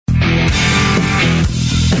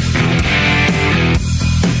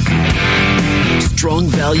Strong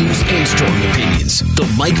values and strong opinions. The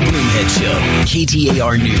Mike Bloomhead Show.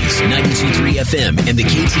 KTAR News, 92.3 FM, and the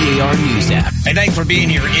KTAR News app. Hey, thanks for being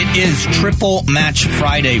here. It is Triple Match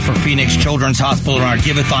Friday for Phoenix Children's Hospital and our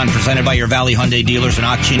Give-a-thon presented by your Valley Hyundai dealers and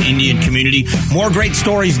Auction Indian community. More great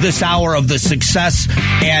stories this hour of the success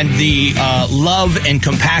and the love and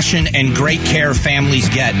compassion and great care families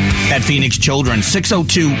get at Phoenix Children's.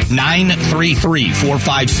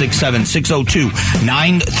 602-933-4567.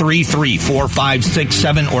 602-933-4567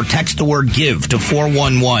 or text the word GIVE to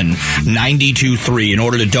 411-923 in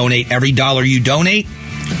order to donate. Every dollar you donate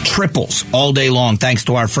triples all day long thanks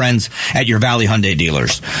to our friends at your Valley Hyundai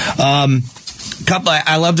dealers.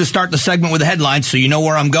 I love to start the segment with the headlines so you know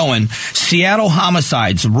where I'm going. Seattle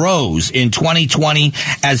homicides rose in 2020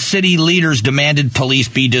 as city leaders demanded police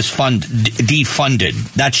be defunded.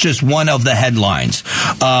 That's just one of the headlines.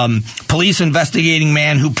 Police investigating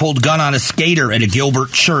man who pulled gun on a skater at a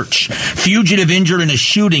Gilbert church. Fugitive injured in a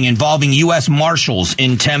shooting involving U.S. Marshals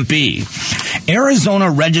in Tempe.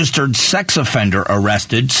 Arizona registered sex offender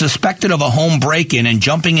arrested, suspected of a home break-in and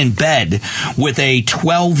jumping in bed with a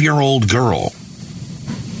 12-year-old girl.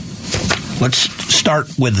 Let's start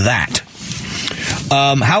with that.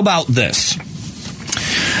 How about this?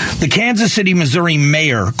 The Kansas City, Missouri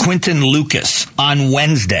mayor, Quinton Lucas, on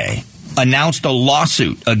Wednesday announced a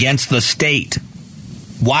lawsuit against the state.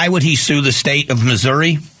 Why would he sue the state of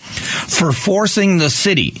Missouri? For forcing the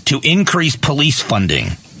city to increase police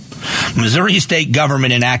funding. Missouri state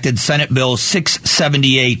government enacted Senate Bill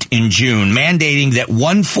 678 in June, mandating that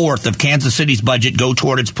 1/4 of Kansas City's budget go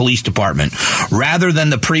toward its police department, rather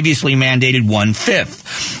than the previously mandated 1/5.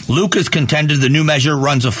 Lucas contended the new measure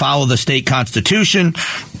runs afoul of the state constitution,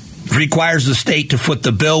 requires the state to foot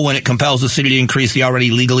the bill when it compels the city to increase the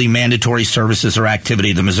already legally mandatory services or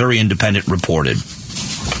activity, the Missouri Independent reported.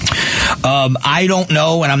 I don't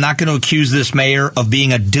know, and I'm not going to accuse this mayor of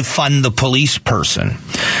being a defund the police person.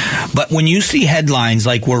 But when you see headlines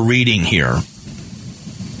like we're reading here,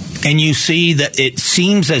 and you see that it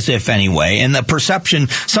seems as if anyway, and the perception,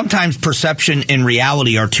 sometimes perception and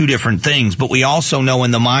reality are two different things, but we also know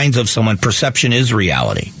in the minds of someone, perception is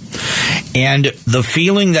reality. And the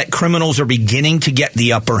feeling that criminals are beginning to get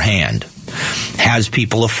the upper hand has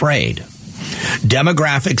people afraid.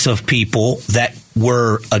 Demographics of people that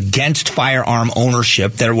were against firearm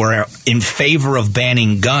ownership, that were in favor of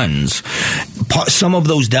banning guns, some of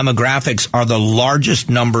those demographics are the largest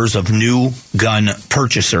numbers of new gun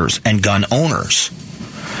purchasers and gun owners.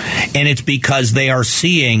 And it's because they are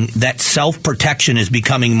seeing that self-protection is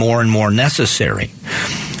becoming more and more necessary.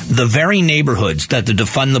 The very neighborhoods that the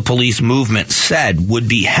Defund the Police movement said would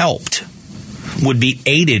be helped, would be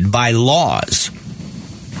aided by laws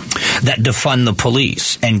that defund the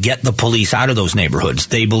police and get the police out of those neighborhoods.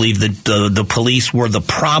 They believe that the police were the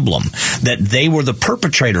problem, that they were the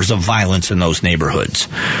perpetrators of violence in those neighborhoods.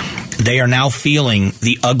 They are now feeling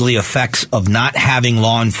the ugly effects of not having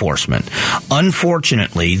law enforcement.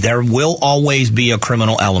 Unfortunately, there will always be a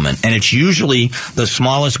criminal element, and it's usually the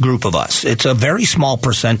smallest group of us. It's a very small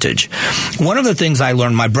percentage. One of the things I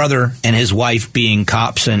learned, my brother and his wife being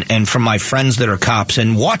cops, and from my friends that are cops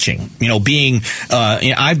and watching,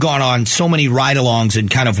 I've gone on so many ride-alongs and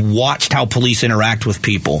kind of watched how police interact with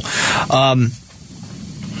people. To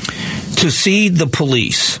see the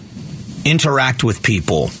police interact with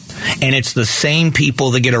people, and it's the same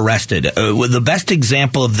people that get arrested. The best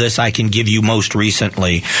example of this I can give you most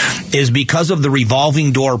recently is because of the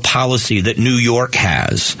revolving door policy that New York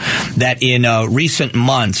has, that in recent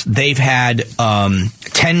months they've had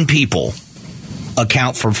 10 people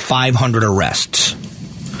account for 500 arrests.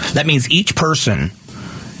 That means each person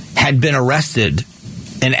had been arrested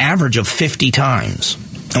an average of 50 times,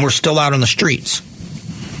 and we're still out on the streets.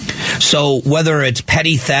 So whether it's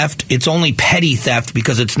petty theft, it's only petty theft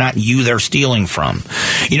because it's not you they're stealing from.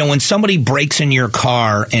 When somebody breaks in your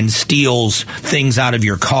car and steals things out of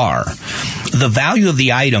your car, the value of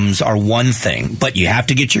the items are one thing, but you have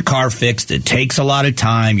to get your car fixed. It takes a lot of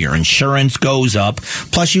time. Your insurance goes up.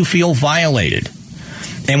 Plus you feel violated.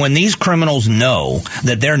 And when these criminals know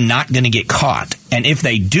that they're not going to get caught, and if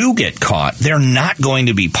they do get caught, they're not going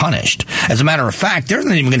to be punished. As a matter of fact, they're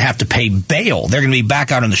not even going to have to pay bail. They're going to be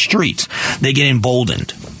back out on the streets. They get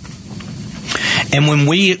emboldened. And when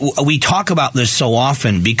we talk about this so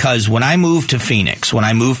often, because when I moved to Phoenix, when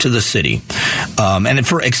I moved to the city,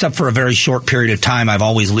 except for a very short period of time, I've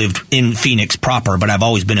always lived in Phoenix proper, but I've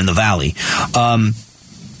always been in the Valley.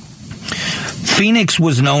 Phoenix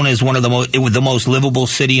was known as one of the most livable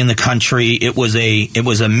city in the country. It was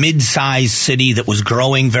a mid-sized city that was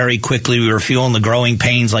growing very quickly. We were feeling the growing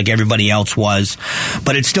pains like everybody else was,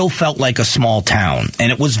 but it still felt like a small town,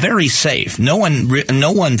 and it was very safe. No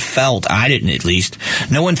one felt, I didn't at least,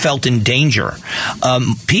 no one felt in danger.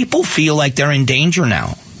 People feel like they're in danger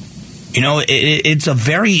now. You know, it's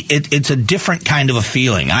a different kind of a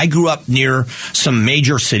feeling. I grew up near some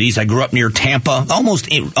major cities. I grew up near Tampa, almost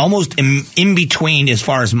in between as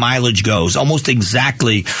far as mileage goes, almost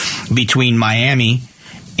exactly between Miami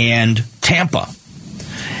and Tampa.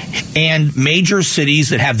 And major cities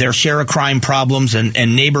that have their share of crime problems and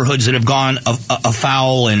neighborhoods that have gone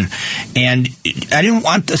afoul. And I didn't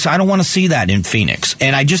want this. I don't want to see that in Phoenix.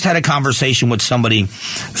 And I just had a conversation with somebody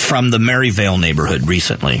from the Maryvale neighborhood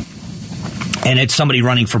recently. And it's somebody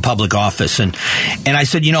running for public office. And I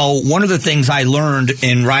said, you know, one of the things I learned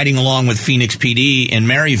in riding along with Phoenix PD in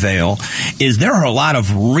Maryvale is there are a lot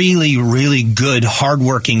of really, really good,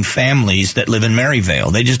 hardworking families that live in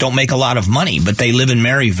Maryvale. They just don't make a lot of money, but they live in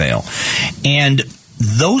Maryvale. And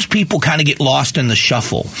those people kind of get lost in the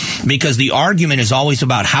shuffle because the argument is always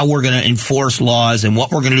about how we're going to enforce laws and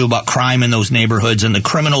what we're going to do about crime in those neighborhoods, and the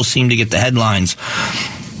criminals seem to get the headlines.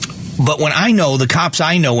 But when the cops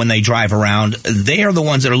I know when they drive around, they are the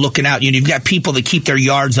ones that are looking out. You've got people that keep their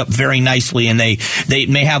yards up very nicely, and they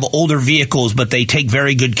may have older vehicles, but they take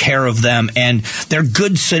very good care of them. And they're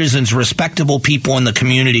good citizens, respectable people in the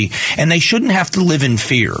community, and they shouldn't have to live in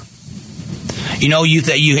fear. You know,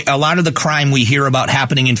 a lot of the crime we hear about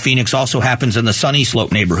happening in Phoenix also happens in the Sunny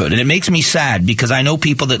Slope neighborhood. And it makes me sad because I know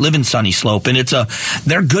people that live in Sunny Slope, and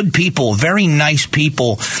they're good people, very nice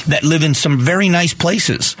people that live in some very nice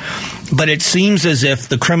places. But it seems as if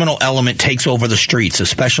the criminal element takes over the streets,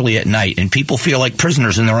 especially at night, and people feel like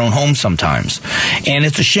prisoners in their own homes sometimes. And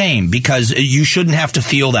it's a shame because you shouldn't have to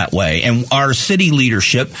feel that way. And our city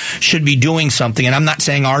leadership should be doing something, and I'm not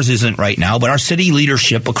saying ours isn't right now, but our city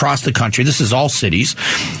leadership across the country, this is all cities,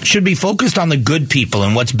 should be focused on the good people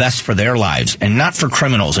and what's best for their lives, and not for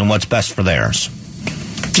criminals and what's best for theirs.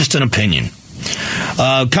 Just an opinion.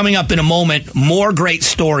 Coming up in a moment, more great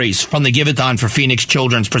stories from the Give-A-thon for Phoenix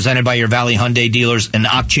Children's presented by your Valley Hyundai dealers and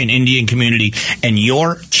Ak-Chin Indian community, and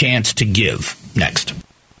your chance to give. Next.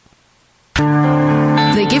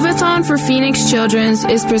 The Give-A-thon for Phoenix Children's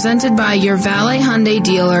is presented by your Valley Hyundai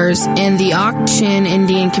dealers and the Ak-Chin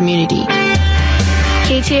Indian community.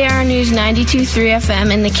 KTAR News 92.3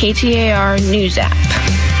 FM and the KTAR News app.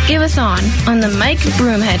 Give-A-thon on the Mike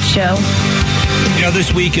Broomhead Show. You know,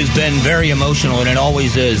 this week has been very emotional, and it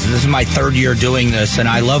always is. This is my third year doing this, and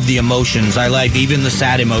I love the emotions. I like even the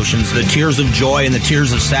sad emotions, the tears of joy and the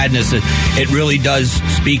tears of sadness. It really does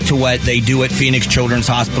speak to what they do at Phoenix Children's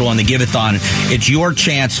Hospital and the Give-A-thon. It's your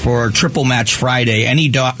chance for Triple Match Friday. Any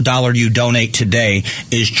dollar you donate today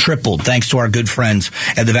is tripled, thanks to our good friends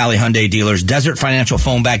at the Valley Hyundai dealers. Desert Financial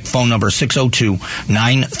phone number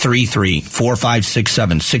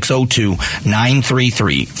 602-933-4567,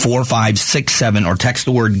 602-933-4567, or text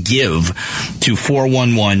the word GIVE to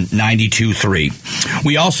 411-923.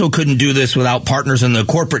 We also couldn't do this without partners in the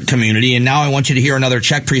corporate community, and now I want you to hear another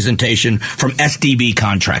check presentation from SDB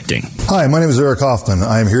Contracting. Hi, my name is Eric Hoffman.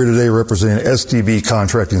 I am here today representing SDB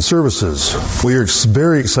Contracting Services. We are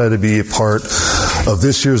very excited to be a part of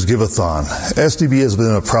this year's Give-A-thon. SDB has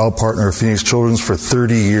been a proud partner of Phoenix Children's for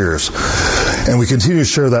 30 years, and we continue to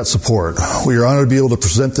share that support. We are honored to be able to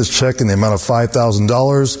present this check in the amount of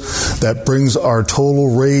 $5,000. That brings our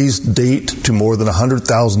total raised date to more than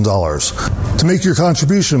 $100,000. To make your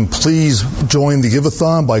contribution, please join the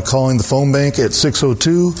Give-A-thon by calling the phone bank at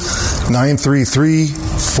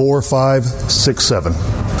 602-933-4567.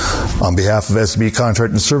 On behalf of SDB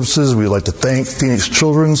Contracting Services, we'd like to thank Phoenix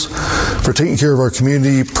Children's for taking care of our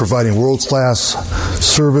community, providing world-class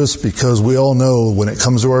service, because we all know when it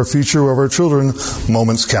comes to our future of our children,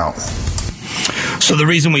 moments count. So the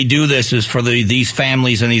reason we do this is for these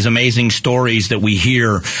families and these amazing stories that we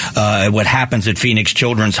hear what happens at Phoenix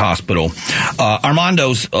Children's Hospital.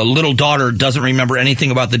 Armando's little daughter doesn't remember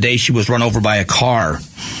anything about the day she was run over by a car,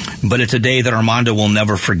 but it's a day that Armando will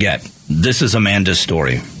never forget. This is Amanda's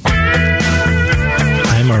story.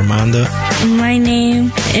 I'm Armando. My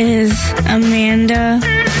name is Amanda,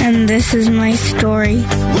 and this is my story.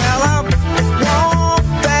 Well, I won't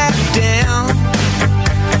back down.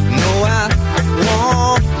 No, I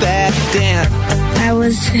won't back down. I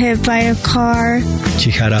was hit by a car. She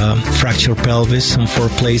had a fractured pelvis in 4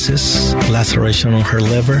 places, laceration on her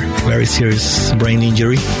liver, very serious brain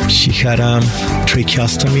injury. She had a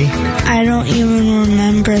tracheostomy. I don't even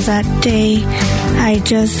remember that day. I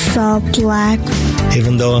just saw black.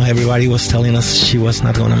 Even though everybody was telling us she was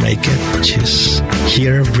not going to make it, she's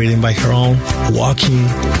here, breathing by her own, walking,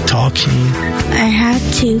 talking. I had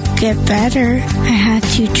to get better. I had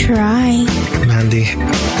to try. Mandy,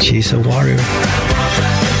 she's a warrior.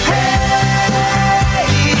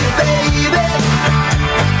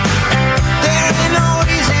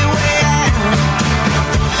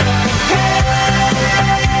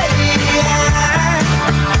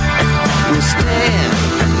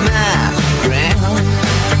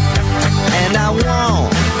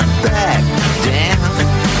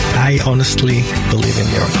 I honestly believe in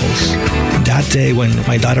miracles. That day when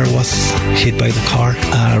my daughter was hit by the car,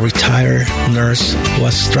 a retired nurse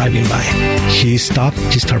was driving by. He stopped.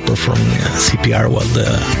 He started performing CPR while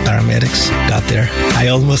the paramedics got there. I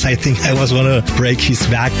think I was going to break his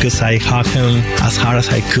back because I hugged him as hard as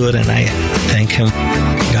I could, and I thank him.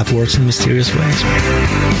 God works in mysterious ways.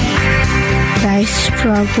 I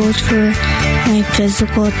struggled for my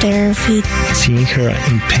physical therapy. Seeing her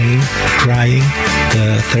in pain, crying,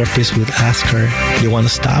 the therapist would ask her, "You want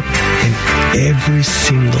to stop?" And every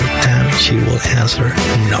single time she will answer,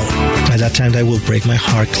 "No." At that time, I will break my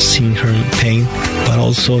heart seeing her in pain, but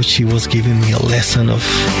also she was giving me a lesson of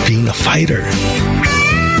being a fighter.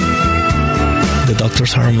 The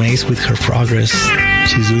doctors are amazed with her progress.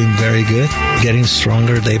 She's doing very good, getting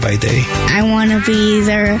stronger day by day. I want to be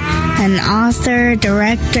either an author,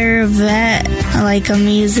 director, vet, like a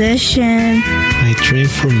musician. My dream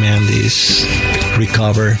for Mandy is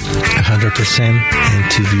recover 100%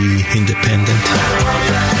 and to be independent.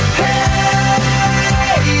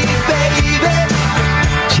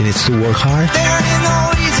 She needs to work hard.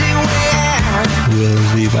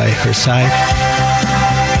 We'll be by her side.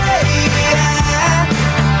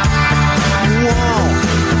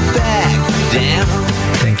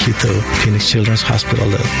 Thank you to Phoenix Children's Hospital,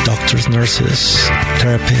 the doctors, nurses,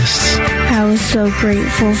 therapists. I was so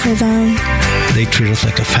grateful for them. They treat us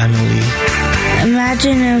like a family.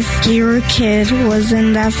 Imagine if your kid was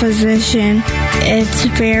in that position. It's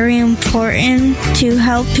very important to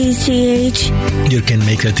help PCH. You can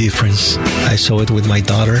make a difference. I saw it with my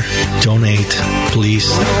daughter. Donate,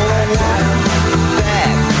 please.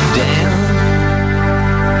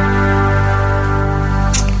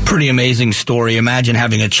 Pretty amazing story. Imagine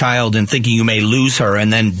having a child and thinking you may lose her,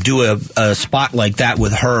 and then do a spot like that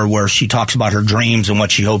with her where she talks about her dreams and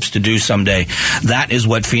what she hopes to do someday. That is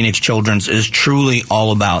what Phoenix Children's is truly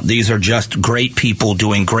all about. These are just great people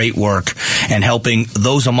doing great work and helping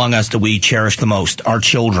those among us that we cherish the most, our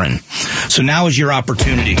children. So now is your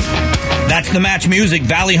opportunity. That's the match music.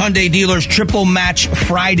 Valley Hyundai Dealers Triple Match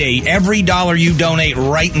Friday. Every dollar you donate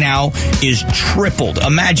right now is tripled.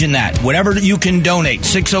 Imagine that. Whatever you can donate,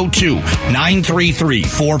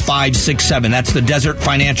 602-933-4567. That's the Desert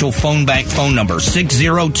Financial Phone Bank phone number,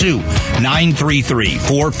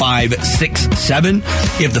 602-933-4567.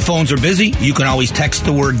 If the phones are busy, you can always text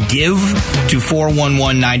the word GIVE to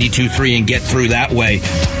 411-923 and get through that way.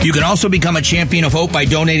 You can also become a champion of hope by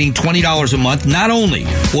donating $20 a month. Not only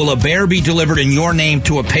will a bear be delivered in your name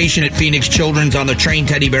to a patient at Phoenix Children's on the Train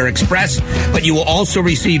Teddy Bear Express, but you will also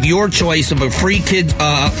receive your choice of a free kids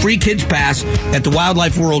pass at the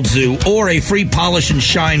Wildlife World Zoo or a free polish and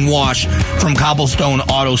shine wash from Cobblestone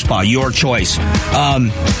Auto Spa. Your choice.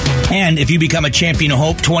 And if you become a champion of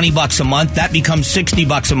hope, $20 a month, that becomes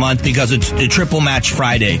 $60 a month because it's a Triple Match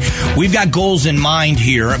Friday. We've got goals in mind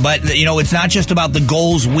here, but it's not just about the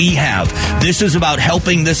goals we have. This is about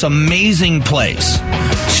helping this amazing place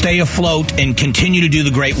stay afloat and continue to do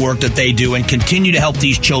the great work that they do and continue to help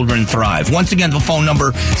these children thrive. Once again, the phone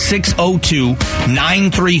number,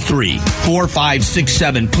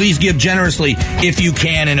 602-933-4567. Please give generously if you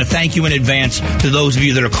can, and a thank you in advance to those of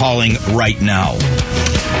you that are calling right now.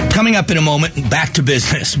 Coming up in a moment, back to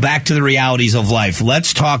business, back to the realities of life.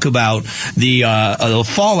 Let's talk about the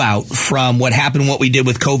fallout from what happened, what we did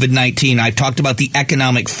with COVID-19. I've talked about the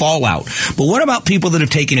economic fallout. But what about people that have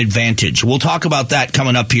taken advantage? We'll talk about that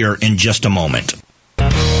coming up here in just a moment.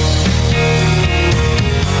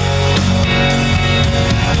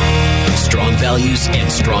 Strong values and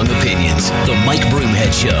strong opinions. The Mike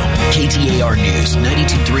Broomhead Show. KTAR News,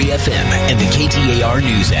 92.3 FM, and the KTAR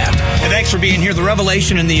News app. And thanks for being here. The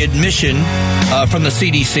revelation and the admission from the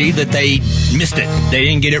CDC that they missed it. They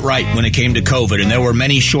didn't get it right when it came to COVID, and there were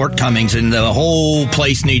many shortcomings, and the whole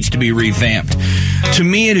place needs to be revamped. To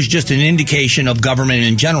me, it is just an indication of government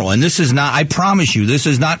in general. And this is not, I promise you, this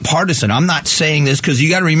is not partisan. I'm not saying this because you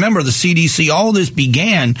got to remember the CDC, all this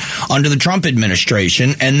began under the Trump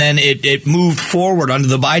administration, and then it moved forward under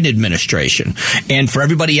the Biden administration. And for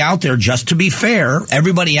everybody out there, just to be fair,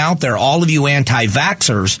 everybody out there, all of you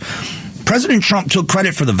anti-vaxxers, President Trump took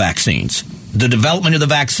credit for the vaccines, the development of the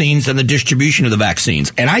vaccines and the distribution of the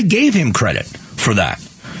vaccines. And I gave him credit for that.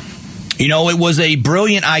 You know, it was a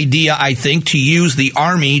brilliant idea, I think, to use the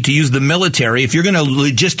Army, to use the military. If you're going to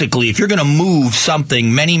logistically, if you're going to move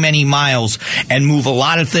something many, many miles and move a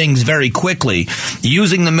lot of things very quickly,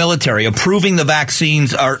 using the military, approving the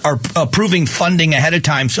vaccines, or approving funding ahead of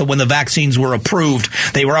time so when the vaccines were approved,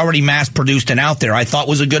 they were already mass produced and out there, I thought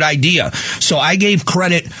was a good idea. So I gave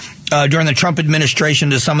credit during the Trump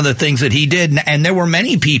administration to some of the things that he did. And there were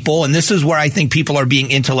many people, and this is where I think people are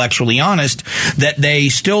being intellectually honest, that they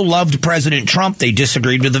still loved President Trump. They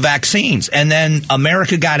disagreed with the vaccines. And then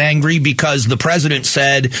America got angry because the president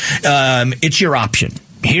said, it's your option.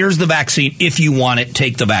 Here's the vaccine. If you want it,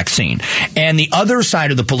 take the vaccine. And the other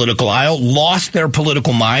side of the political aisle lost their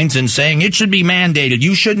political minds and saying it should be mandated.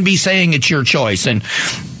 You shouldn't be saying it's your choice. And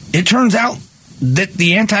it turns out that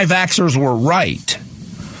the anti-vaxxers were right.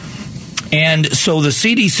 And so the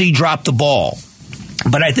CDC dropped the ball.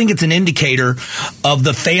 But I think it's an indicator of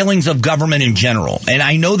the failings of government in general. And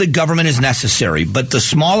I know that government is necessary, but the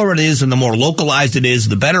smaller it is and the more localized it is,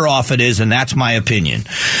 the better off it is, and that's my opinion.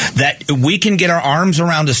 That we can get our arms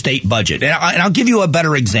around a state budget. And I'll give you a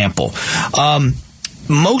better example.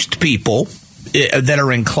 Most people that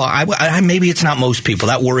are inclined, maybe it's not most people.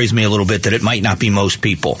 That worries me a little bit that it might not be most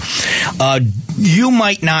people. You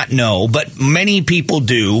might not know, but many people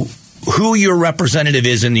do, who your representative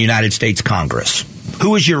is in the United States Congress.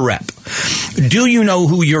 Who is your rep? Do you know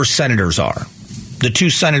who your senators are? The two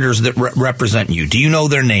senators that represent you. Do you know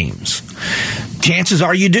their names? Chances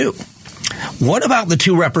are you do. What about the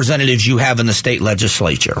two representatives you have in the state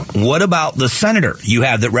legislature? What about the senator you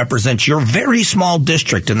have that represents your very small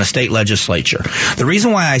district in the state legislature? The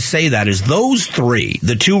reason why I say that is those three,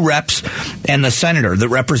 the two reps and the senator that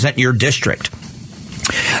represent your district,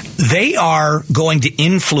 they are going to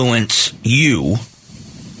influence you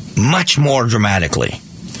much more dramatically.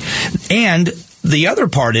 And the other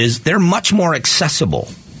part is they're much more accessible.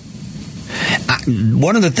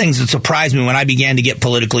 One of the things that surprised me when I began to get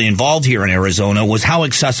politically involved here in Arizona was how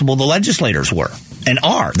accessible the legislators were and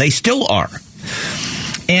are. They still are.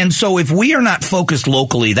 And so if we are not focused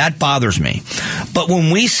locally, that bothers me. But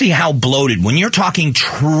when we see how bloated, when you're talking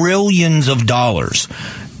trillions of dollars,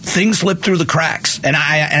 things slip through the cracks. And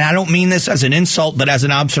I don't mean this as an insult, but as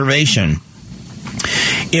an observation.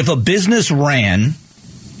 If a business ran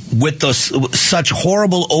with such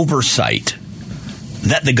horrible oversight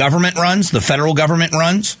that the government runs, the federal government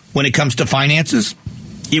runs, when it comes to finances,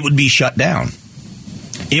 it would be shut down.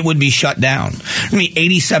 It would be shut down. I mean,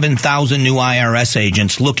 87,000 new IRS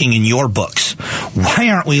agents looking in your books. Why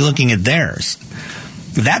aren't we looking at theirs?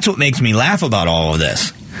 That's what makes me laugh about all of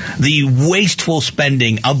this. The wasteful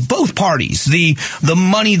spending of both parties, the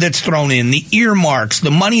money that's thrown in, the earmarks, the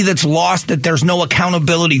money that's lost that there's no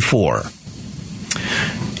accountability for.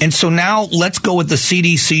 And so now let's go with the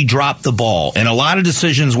CDC dropped the ball. And a lot of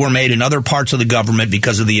decisions were made in other parts of the government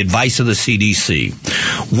because of the advice of the CDC.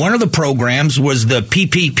 One of the programs was the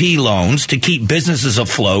PPP loans to keep businesses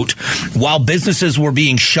afloat while businesses were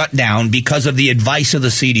being shut down because of the advice of the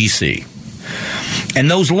CDC. And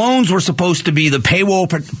those loans were supposed to be the payroll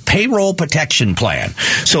protection plan.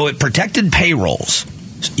 So it protected payrolls.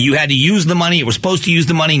 You had to use the money. It was supposed to use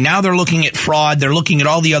the money. Now they're looking at fraud. They're looking at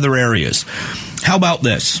all the other areas. How about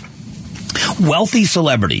this? Wealthy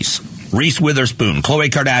celebrities, Reese Witherspoon, Khloe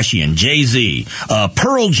Kardashian, Jay-Z,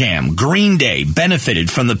 Pearl Jam, Green Day benefited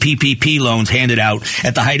from the PPP loans handed out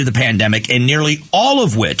at the height of the pandemic, and nearly all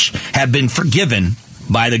of which have been forgiven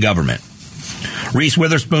by the government. Reese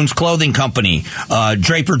Witherspoon's clothing company,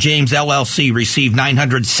 Draper James LLC, received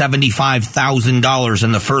 $975,000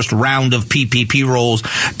 in the first round of PPP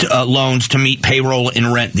loans to meet payroll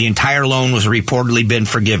and rent. The entire loan was reportedly been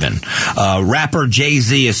forgiven. Rapper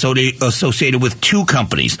Jay-Z associated with two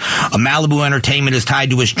companies. Malibu Entertainment is tied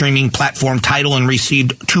to a streaming platform Tidal and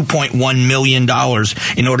received $2.1 million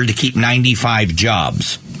in order to keep 95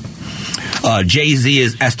 jobs. Jay-Z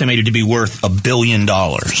is estimated to be worth $1 billion.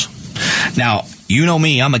 Now, you know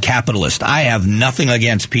me, I'm a capitalist. I have nothing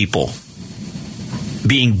against people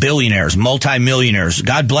being billionaires, multimillionaires.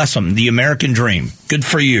 God bless them. The American dream. Good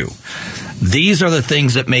for you. These are the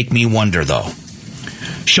things that make me wonder, though.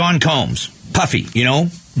 Sean Combs, Puffy,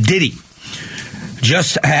 Diddy.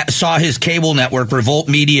 Just saw his cable network, Revolt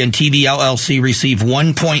Media and TV LLC, receive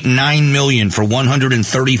 $1.9 million for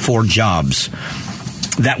 134 jobs.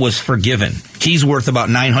 That was forgiven. He's worth about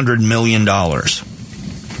 $900 million.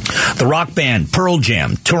 The rock band Pearl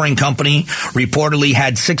Jam touring company reportedly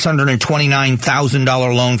had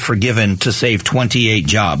 $629,000 loan forgiven to save 28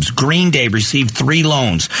 jobs. Green Day received 3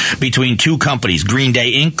 loans between 2 companies, Green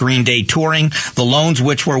Day Inc., Green Day Touring, the loans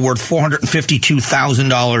which were worth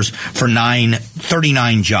 $452,000 for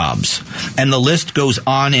 39 jobs. And the list goes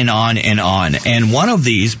on and on and on. And one of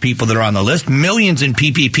these people that are on the list, millions in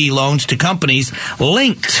PPP loans to companies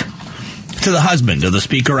linked to the husband of the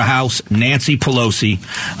Speaker of House, Nancy Pelosi.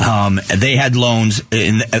 They had loans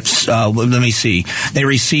let me see. They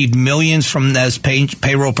received millions from this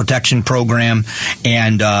payroll protection program.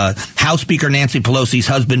 And House Speaker Nancy Pelosi's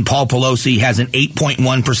husband, Paul Pelosi, has an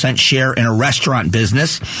 8.1% share in a restaurant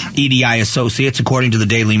business, EDI Associates, according to the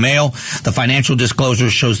Daily Mail. The financial disclosure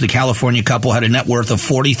shows the California couple had a net worth of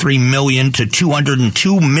 $43 million to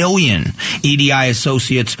 $202 million. EDI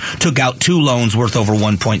Associates took out 2 loans worth over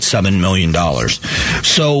 $1.7 million.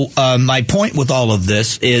 So my point with all of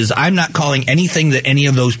this is I'm not calling anything that any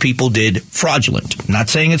of those people did fraudulent. I'm not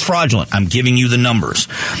saying it's fraudulent. I'm giving you the numbers.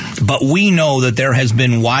 But we know that there has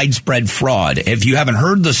been widespread fraud. If you haven't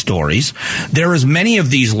heard the stories, there is many of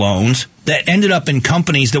these loans that ended up in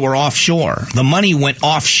companies that were offshore. The money went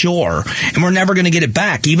offshore, and we're never going to get it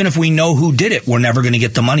back. Even if we know who did it, we're never going to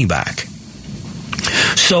get the money back.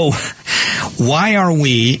 So why are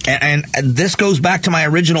we, and this goes back to my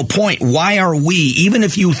original point, why are we, even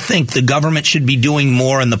if you think the government should be doing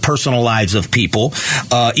more in the personal lives of people,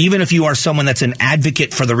 even if you are someone that's an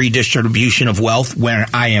advocate for the redistribution of wealth, where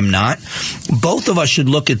I am not, both of us should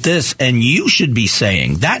look at this, and you should be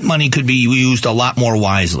saying that money could be used a lot more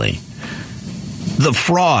wisely. The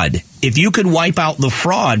fraud, if you could wipe out the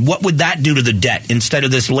fraud, what would that do to the debt instead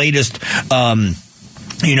of this latest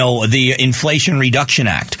the Inflation Reduction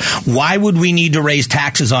Act? Why would we need to raise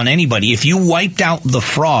taxes on anybody? If you wiped out the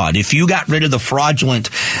fraud, if you got rid of the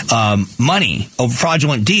fraudulent money of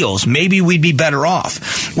fraudulent deals, maybe we'd be better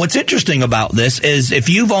off. What's interesting about this is if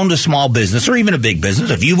you've owned a small business or even a big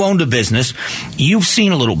business, if you've owned a business, you've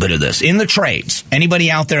seen a little bit of this in the trades.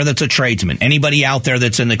 Anybody out there that's a tradesman, anybody out there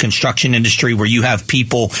that's in the construction industry where you have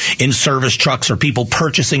people in service trucks or people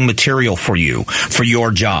purchasing material for you, for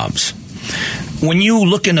your jobs. When you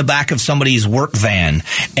look in the back of somebody's work van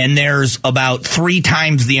and there's about 3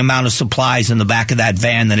 times the amount of supplies in the back of that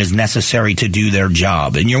van that is necessary to do their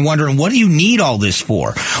job, and you're wondering, what do you need all this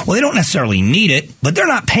for? Well, they don't necessarily need it, but they're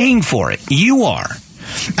not paying for it. You are.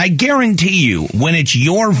 I guarantee you, when it's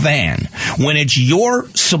your van, when it's your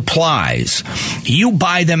supplies, you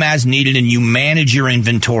buy them as needed and you manage your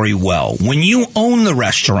inventory well. When you own the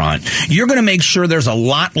restaurant, you're going to make sure there's a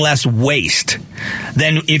lot less waste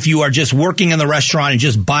than if you are just working in the restaurant and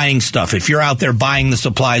just buying stuff, if you're out there buying the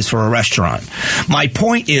supplies for a restaurant. My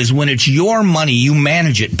point is, when it's your money, you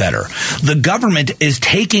manage it better. The government is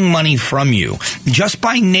taking money from you. Just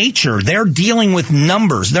by nature, they're dealing with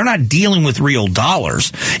numbers. They're not dealing with real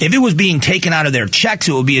dollars. If it was being taken out of their checks,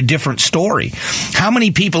 it would be a different story. How many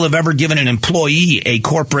people have ever given an employee a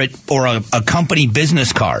corporate or a company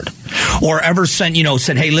business card? Or ever said,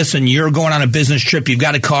 hey, listen, you're going on a business trip, you've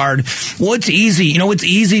got a card. Well, it's easy. It's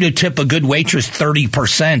easy to tip a good waitress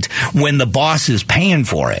 30% when the boss is paying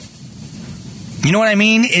for it. You know what I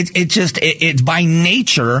mean? It's by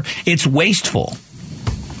nature, it's wasteful.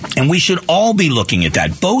 And we should all be looking at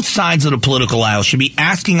that. Both sides of the political aisle should be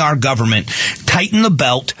asking our government, tighten the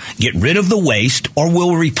belt, get rid of the waste, or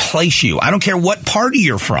we'll replace you. I don't care what party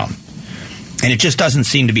you're from. And it just doesn't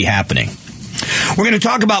seem to be happening. We're going to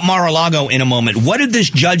talk about Mar-a-Lago in a moment. What did this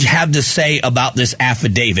judge have to say about this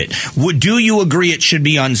affidavit? Do you agree it should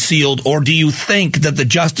be unsealed, or do you think that the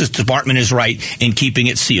Justice Department is right in keeping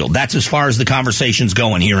it sealed? That's as far as the conversation's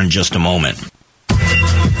going here in just a moment.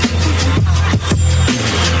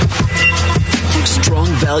 Strong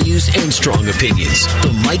values and strong opinions.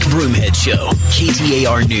 The Mike Broomhead Show.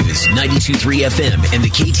 KTAR News, 92.3 FM, and the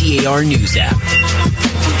KTAR News app.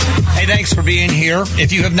 Hey, thanks for being here.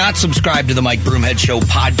 If you have not subscribed to the Mike Broomhead Show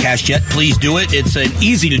podcast yet, please do it. It's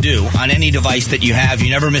easy to do on any device that you have. You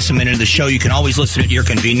never miss a minute of the show. You can always listen at your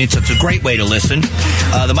convenience. It's a great way to listen.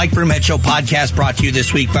 The Mike Broomhead Show podcast brought to you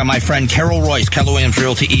this week by my friend Carol Royce, Keller Williams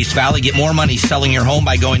Realty East Valley. Get more money selling your home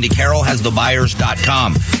by going to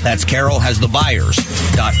carolhasthebuyers.com. That's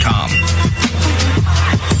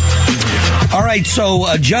carolhasthebuyers.com. All right,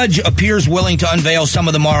 so a judge appears willing to unveil some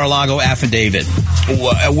of the Mar-a-Lago affidavit.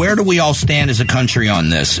 Where do we all stand as a country on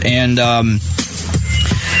this? And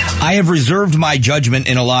I have reserved my judgment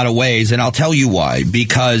in a lot of ways, and I'll tell you why.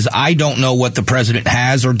 Because I don't know what the president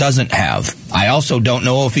has or doesn't have. I also don't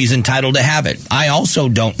know if he's entitled to have it. I also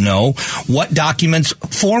don't know what documents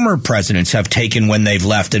former presidents have taken when they've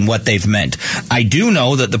left and what they've meant. I do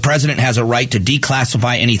know that the president has a right to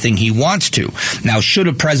declassify anything he wants to. Now, should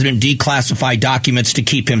a president declassify documents to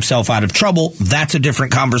keep himself out of trouble? That's a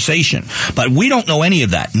different conversation. But we don't know any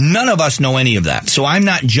of that. None of us know any of that. So I'm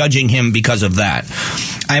not judging him because of that.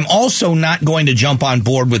 I'm also not going to jump on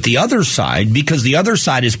board with the other side because the other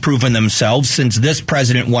side has proven themselves since this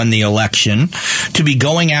president won the election to be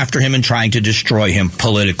going after him and trying to destroy him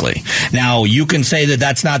politically. Now, you can say that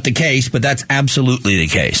that's not the case, but that's absolutely the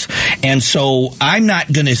case. And so I'm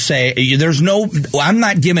not going to say I'm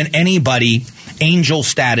not giving anybody angel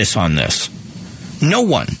status on this. No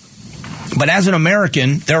one. But as an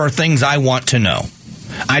American, there are things I want to know.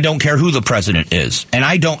 I don't care who the president is, and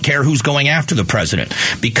I don't care who's going after the president.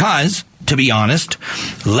 Because, to be honest,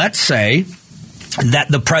 let's say that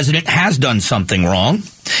the president has done something wrong,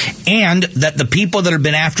 and that the people that have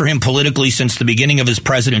been after him politically since the beginning of his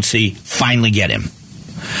presidency finally get him.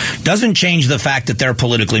 Doesn't change the fact that they're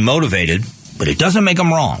politically motivated, but it doesn't make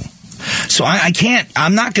them wrong. So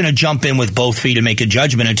I'm not going to jump in with both feet and make a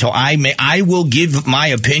judgment until I will give my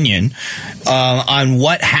opinion on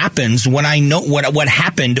what happens when I know what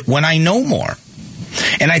happened when I know more.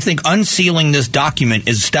 And I think unsealing this document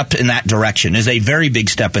is a step in that direction, is a very big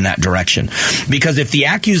step in that direction. Because if the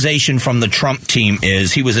accusation from the Trump team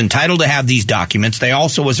is he was entitled to have these documents, there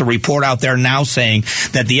also was a report out there now saying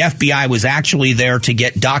that the FBI was actually there to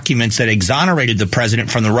get documents that exonerated the president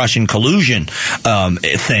from the Russian collusion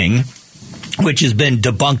thing, which has been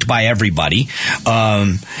debunked by everybody.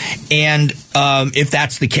 If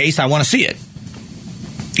that's the case, I want to see it.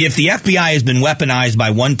 If the FBI has been weaponized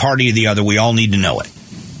by one party or the other, we all need to know it.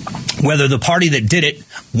 Whether the party that did it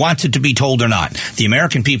wants it to be told or not. The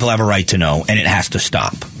American people have a right to know, and it has to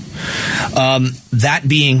stop. That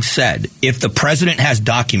being said, if the president has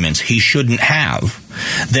documents he shouldn't have,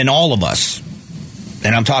 then all of us,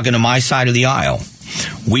 and I'm talking to my side of the aisle,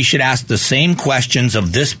 we should ask the same questions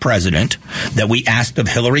of this president that we asked of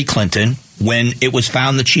Hillary Clinton when it was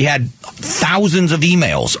found that she had thousands of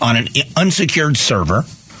emails on an unsecured server,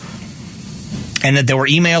 and that there were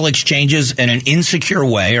email exchanges in an insecure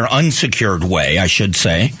way, or unsecured way, I should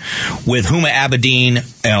say, with Huma Abedin.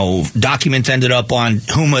 Documents ended up on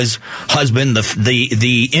Huma's husband,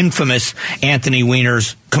 the infamous Anthony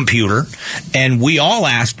Weiner's computer, and we all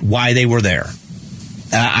asked why they were there.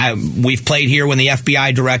 We've played here when the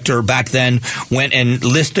FBI director back then went and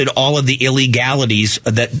listed all of the illegalities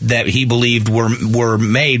that he believed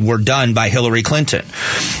were done by Hillary Clinton.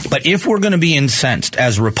 But if we're going to be incensed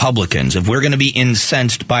as Republicans, if we're going to be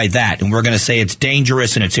incensed by that, and we're going to say it's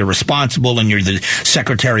dangerous and it's irresponsible and you're the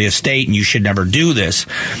Secretary of State and you should never do this,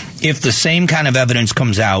 if the same kind of evidence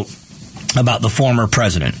comes out about the former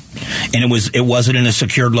president, and it wasn't in a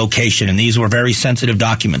secured location, and these were very sensitive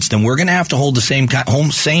documents, then we're going to have to hold the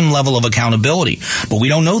same level of accountability. But we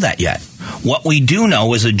don't know that yet. What we do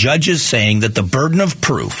know is a judge is saying that the burden of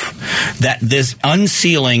proof that this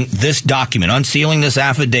unsealing this document, unsealing this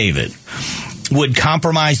affidavit, would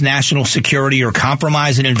compromise national security or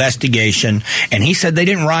compromise an investigation. And he said they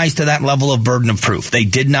didn't rise to that level of burden of proof. They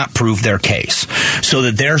did not prove their case. So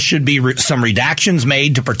that there should be some redactions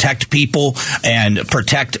made to protect people and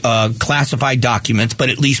protect classified documents. But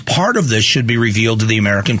at least part of this should be revealed to the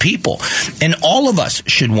American people. And all of us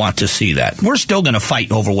should want to see that. We're still going to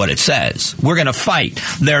fight over what it says. We're going to fight.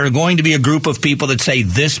 There are going to be a group of people that say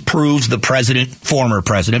this proves the president, former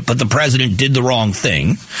president, but the president did the wrong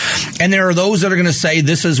thing. And there are those that are going to say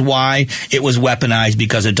this is why it was weaponized,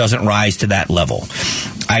 because it doesn't rise to that level.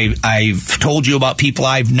 I've told you about people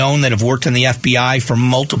I've known that have worked in the FBI for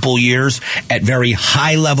multiple years at very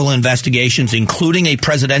high-level investigations, including a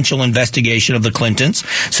presidential investigation of the Clintons,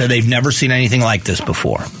 so they've never seen anything like this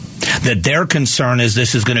before. That their concern is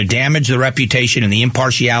this is going to damage the reputation and the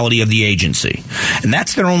impartiality of the agency. And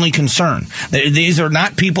that's their only concern. These are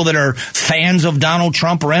not people that are fans of Donald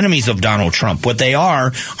Trump or enemies of Donald Trump. What they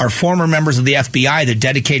are former members of the FBI that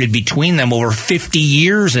dedicated between them over 50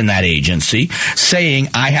 years in that agency, saying,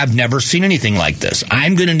 I have never seen anything like this.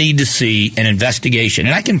 I'm going to need to see an investigation.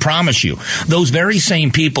 And I can promise you, those very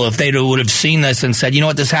same people, if they would have seen this and said, you know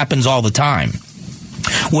what, this happens all the time,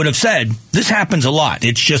 would have said, this happens a lot.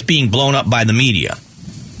 It's just being blown up by the media.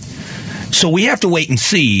 So we have to wait and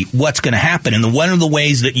see what's going to happen. And one of the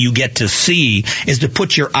ways that you get to see is to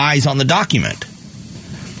put your eyes on the document.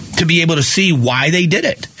 to be able to see why they did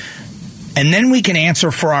it. And then we can answer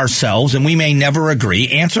for ourselves, and we may never agree,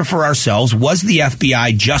 answer for ourselves, was the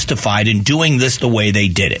FBI justified in doing this the way they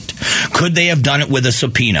did it? Could they have done it with a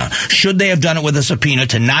subpoena? Should they have done it with a subpoena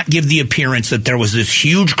to not give the appearance that there was this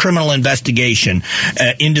huge criminal investigation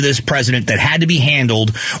into this president that had to be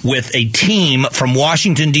handled with a team from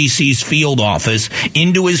Washington, D.C.'s field office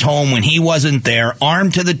into his home when he wasn't there,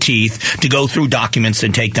 armed to the teeth, to go through documents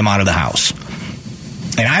and take them out of the house?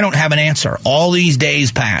 And I don't have an answer. All these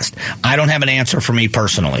days passed. I don't have an answer for me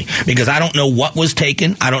personally because I don't know what was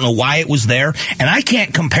taken. I don't know why it was there. And I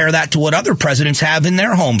can't compare that to what other presidents have in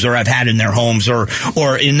their homes or have had in their homes or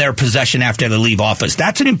in their possession after they leave office.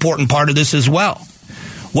 That's an important part of this as well.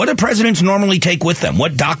 What do presidents normally take with them?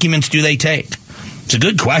 What documents do they take? It's a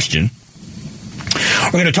good question.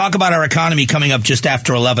 We're going to talk about our economy coming up just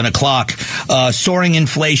after 11 o'clock. Soaring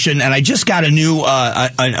inflation, and I just got a new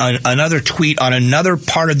another tweet on another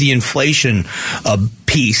part of the inflation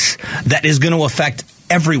piece that is going to affect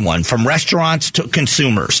everyone from restaurants to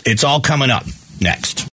consumers. It's all coming up next.